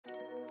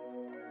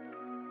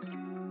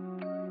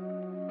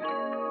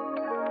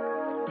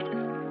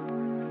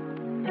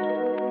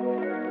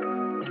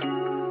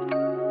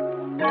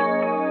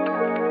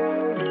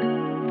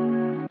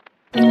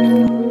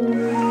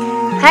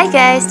Hi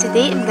guys!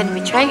 Today I'm gonna be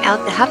trying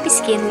out the Happy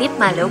Skin Lip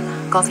Mallow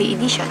Coffee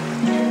Edition.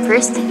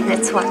 First,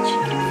 let's watch.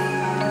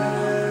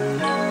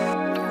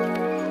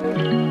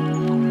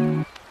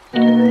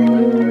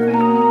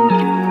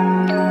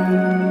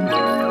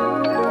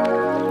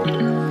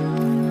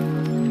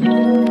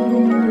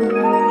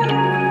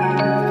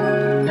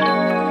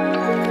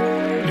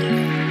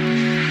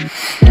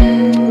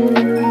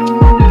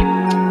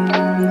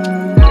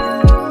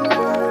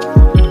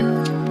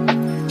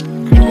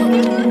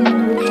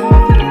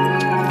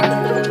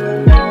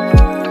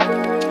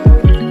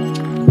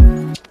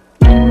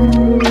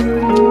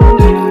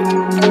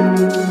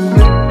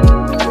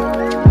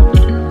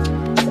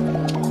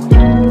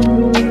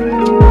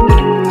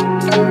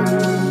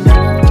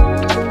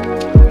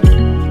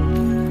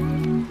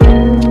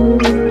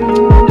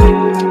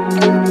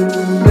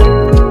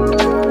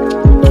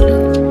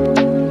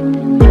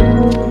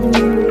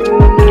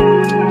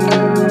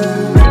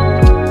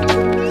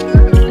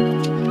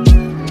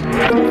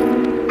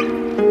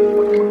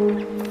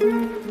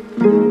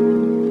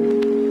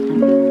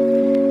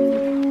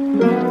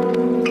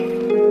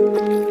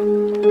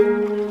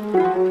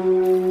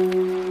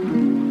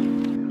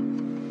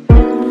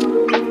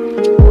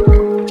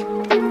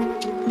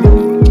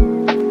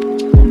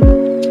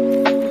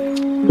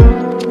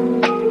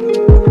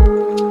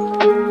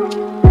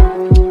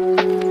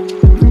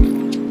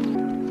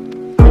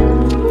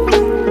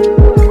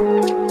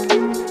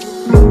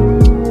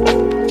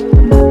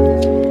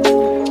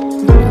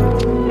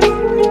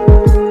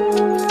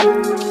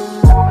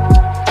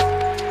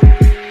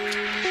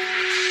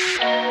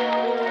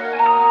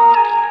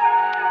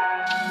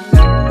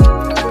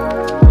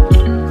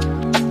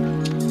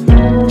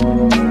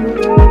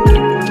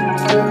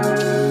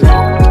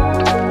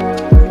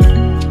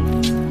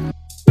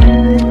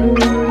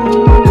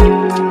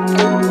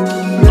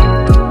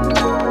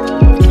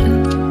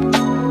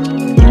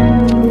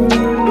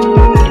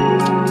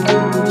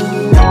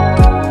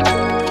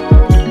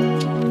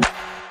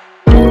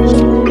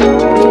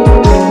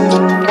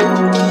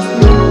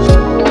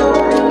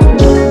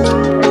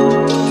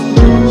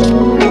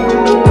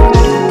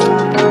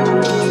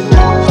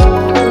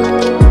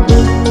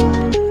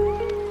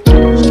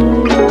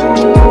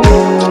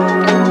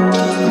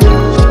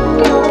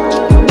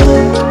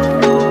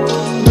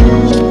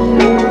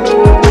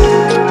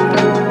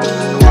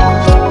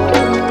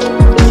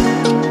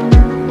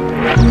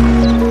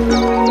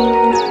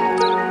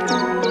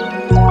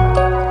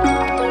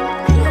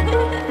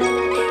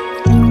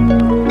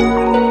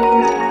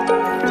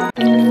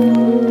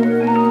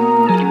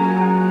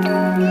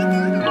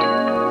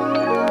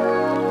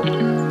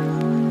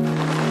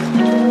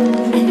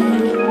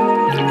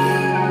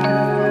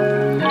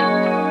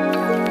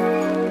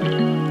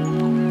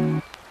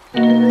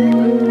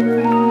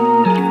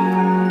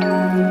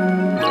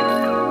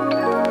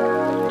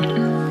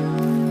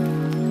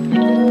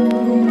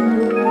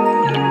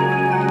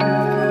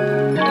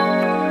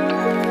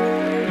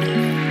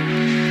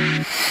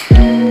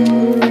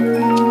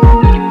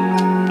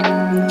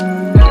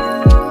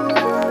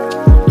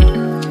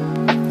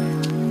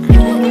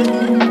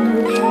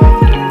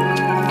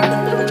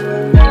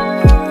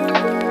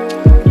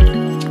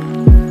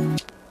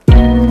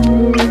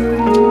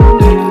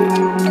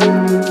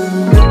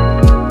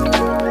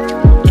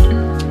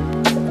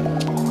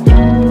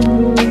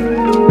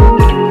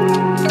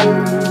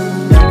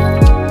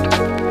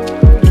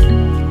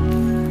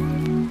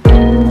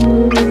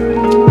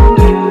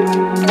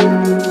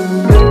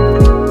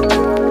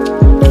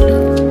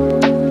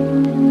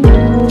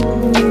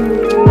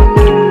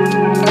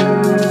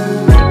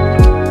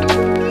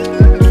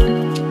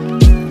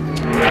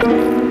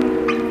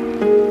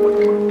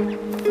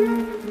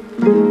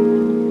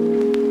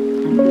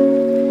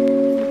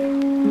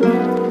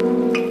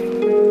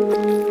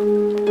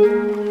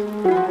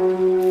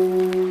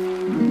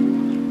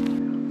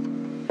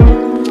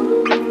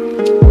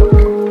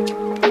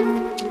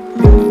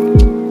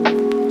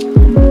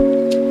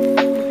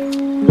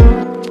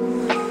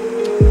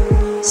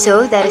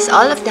 So that is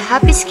all of the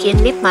Happy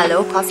Skin Lip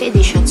Mallow Coffee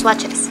Edition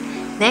swatches.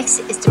 Next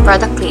is the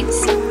product claims.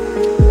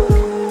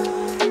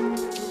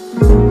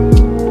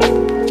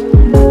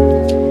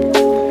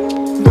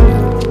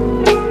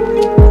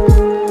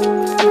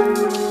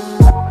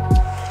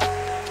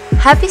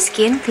 Happy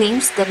Skin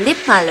claims the Lip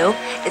Mallow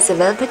is a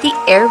velvety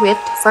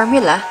air-whipped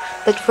formula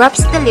that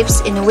wraps the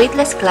lips in a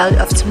weightless cloud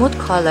of smooth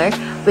color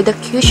with a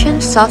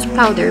cushioned soft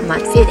powder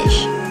matte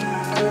finish.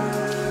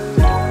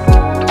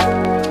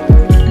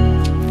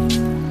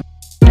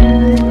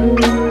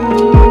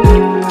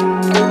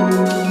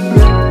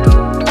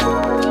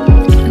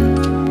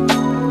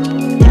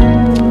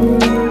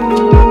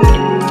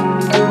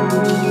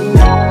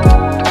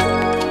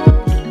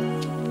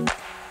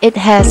 It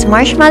has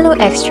marshmallow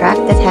extract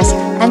that has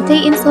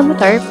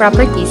anti-inflammatory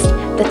properties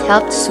that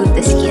help soothe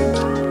the skin.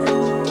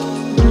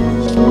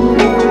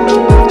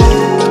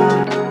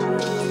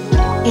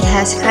 It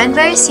has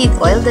cranberry seed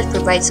oil that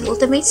provides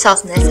ultimate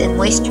softness and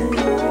moisture.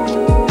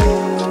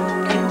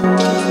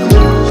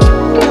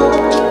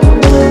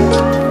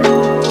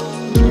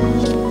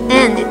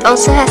 And it It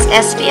also has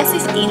SPF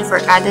 15 for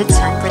added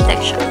sun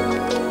protection.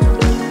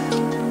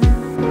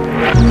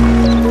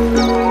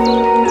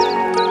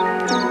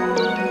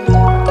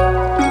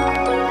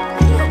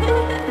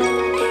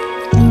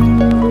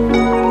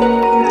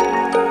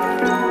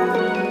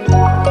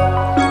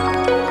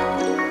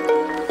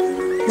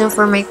 Now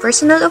for my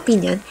personal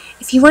opinion,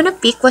 if you wanna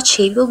pick what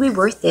shade will be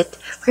worth it,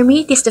 for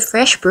me it is the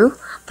Fresh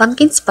Brew,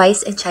 Pumpkin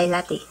Spice, and Chai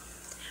Latte.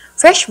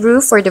 Fresh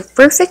Brew for the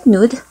perfect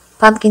nude,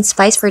 Pumpkin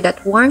Spice for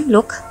that warm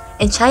look,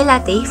 and Chai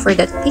Latte for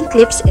that pink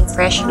lips and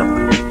fresh look.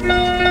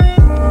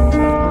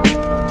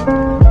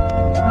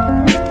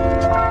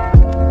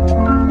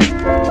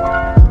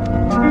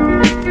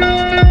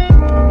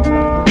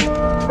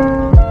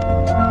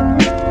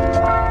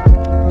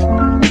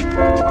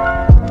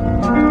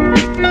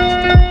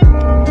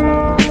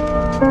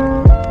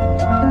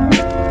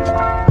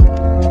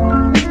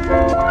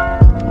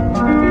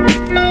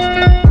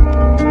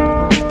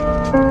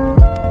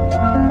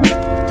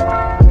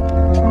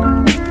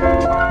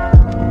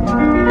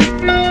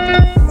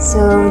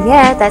 So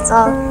yeah, that's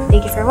all.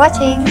 Thank you for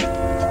watching.